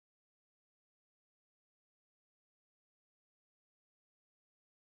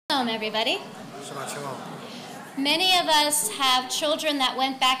Shalom, everybody. Shabbat Shalom. Many of us have children that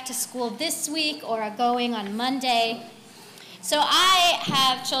went back to school this week or are going on Monday. So I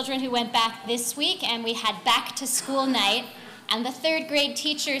have children who went back this week, and we had back to school night, and the third grade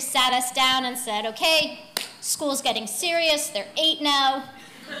teacher sat us down and said, okay, school's getting serious, they're 8 now.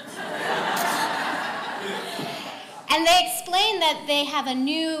 And they explained that they have a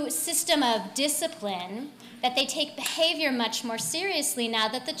new system of discipline, that they take behavior much more seriously now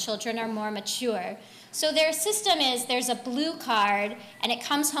that the children are more mature. So their system is there's a blue card, and it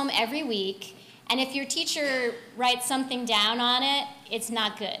comes home every week, and if your teacher writes something down on it, it's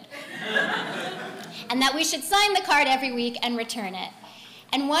not good. And that we should sign the card every week and return it.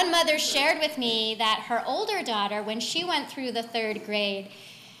 And one mother shared with me that her older daughter, when she went through the third grade,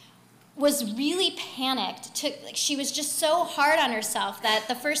 was really panicked. She was just so hard on herself that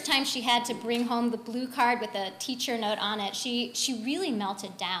the first time she had to bring home the blue card with a teacher note on it, she really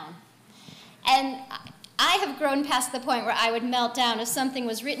melted down. And I have grown past the point where I would melt down if something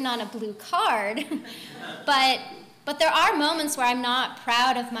was written on a blue card, but there are moments where I'm not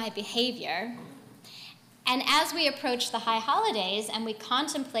proud of my behavior. And as we approach the high holidays and we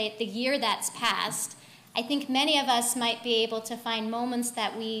contemplate the year that's passed, I think many of us might be able to find moments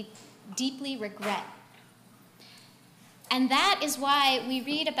that we deeply regret. And that is why we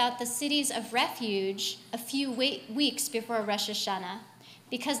read about the cities of refuge a few weeks before Rosh Hashanah,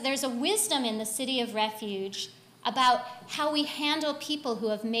 because there's a wisdom in the city of refuge about how we handle people who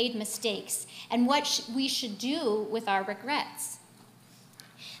have made mistakes and what we should do with our regrets.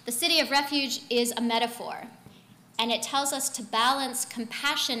 The city of refuge is a metaphor, and it tells us to balance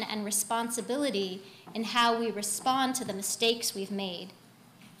compassion and responsibility in how we respond to the mistakes we've made.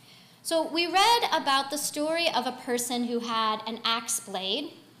 So we read about the story of a person who had an axe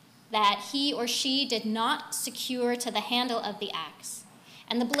blade that he or she did not secure to the handle of the axe.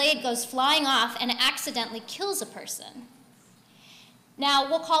 And the blade goes flying off and accidentally kills a person. Now,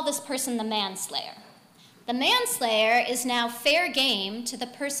 we'll call this person the manslayer. The manslayer is now fair game to the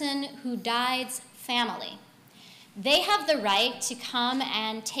person who died's family. They have the right to come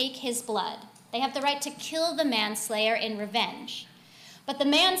and take his blood. They have the right to kill the manslayer in revenge. But the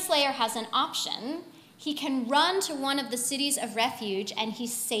manslayer has an option. He can run to one of the cities of refuge, and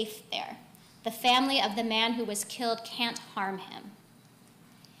he's safe there. The family of the man who was killed can't harm him.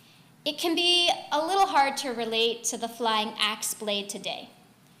 It can be a little hard to relate to the flying axe blade today.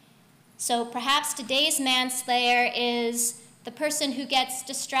 So perhaps today's manslayer is the person who gets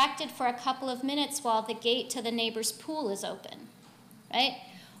distracted for a couple of minutes while the gate to the neighbor's pool is open, right?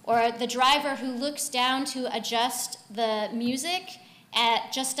 Or the driver who looks down to adjust the music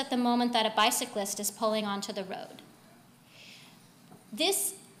just at the moment that a bicyclist is pulling onto the road.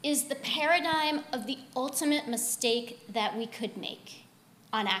 This is the paradigm of the ultimate mistake that we could make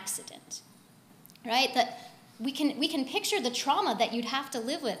on accident, right? That we can picture the trauma that you'd have to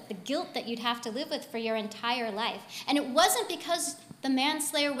live with, the guilt that you'd have to live with for your entire life. And it wasn't because the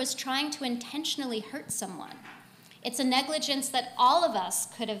manslayer was trying to intentionally hurt someone. It's a negligence that all of us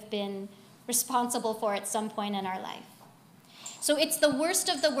could have been responsible for at some point in our life. So it's the worst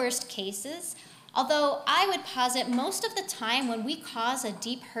of the worst cases, although I would posit most of the time when we cause a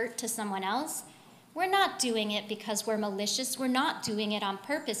deep hurt to someone else, we're not doing it because we're malicious. We're not doing it on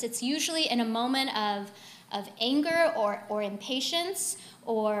purpose. It's usually in a moment of anger or impatience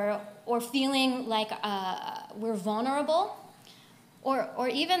or feeling like we're vulnerable or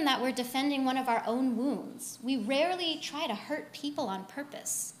even that we're defending one of our own wounds. We rarely try to hurt people on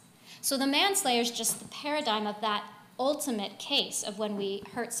purpose. So the manslayer is just the paradigm of that ultimate case of when we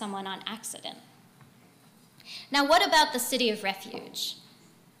hurt someone on accident. Now, what about the city of refuge?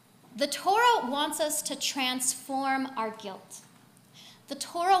 The Torah wants us to transform our guilt. The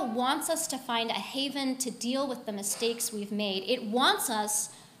Torah wants us to find a haven to deal with the mistakes we've made. It wants us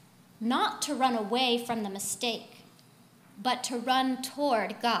not to run away from the mistake, but to run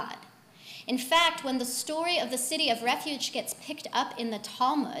toward God. In fact, when the story of the city of refuge gets picked up in the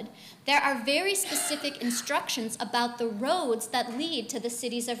Talmud, there are very specific instructions about the roads that lead to the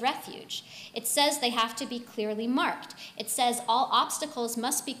cities of refuge. It says they have to be clearly marked. It says all obstacles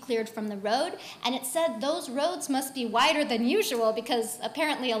must be cleared from the road, and it said those roads must be wider than usual because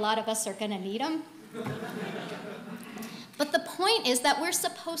apparently a lot of us are going to need them. But the point is that we're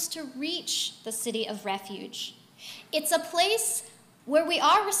supposed to reach the city of refuge. It's a place where we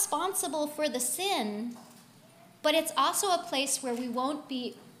are responsible for the sin, but it's also a place where we won't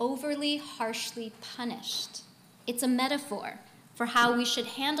be overly harshly punished. It's a metaphor for how we should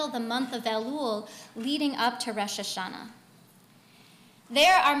handle the month of Elul leading up to Rosh Hashanah.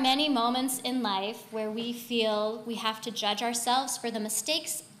 There are many moments in life where we feel we have to judge ourselves for the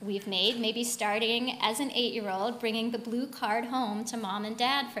mistakes we've made, maybe starting as an 8-year-old, bringing the blue card home to mom and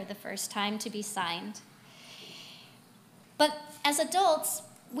dad for the first time to be signed. But as adults,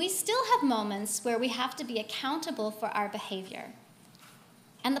 we still have moments where we have to be accountable for our behavior.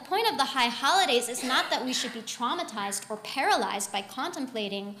 And the point of the high holidays is not that we should be traumatized or paralyzed by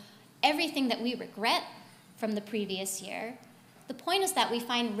contemplating everything that we regret from the previous year. The point is that we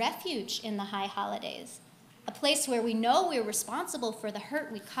find refuge in the high holidays, a place where we know we're responsible for the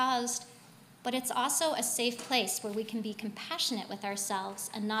hurt we caused, but it's also a safe place where we can be compassionate with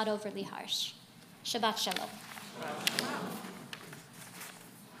ourselves and not overly harsh. Shabbat Shalom.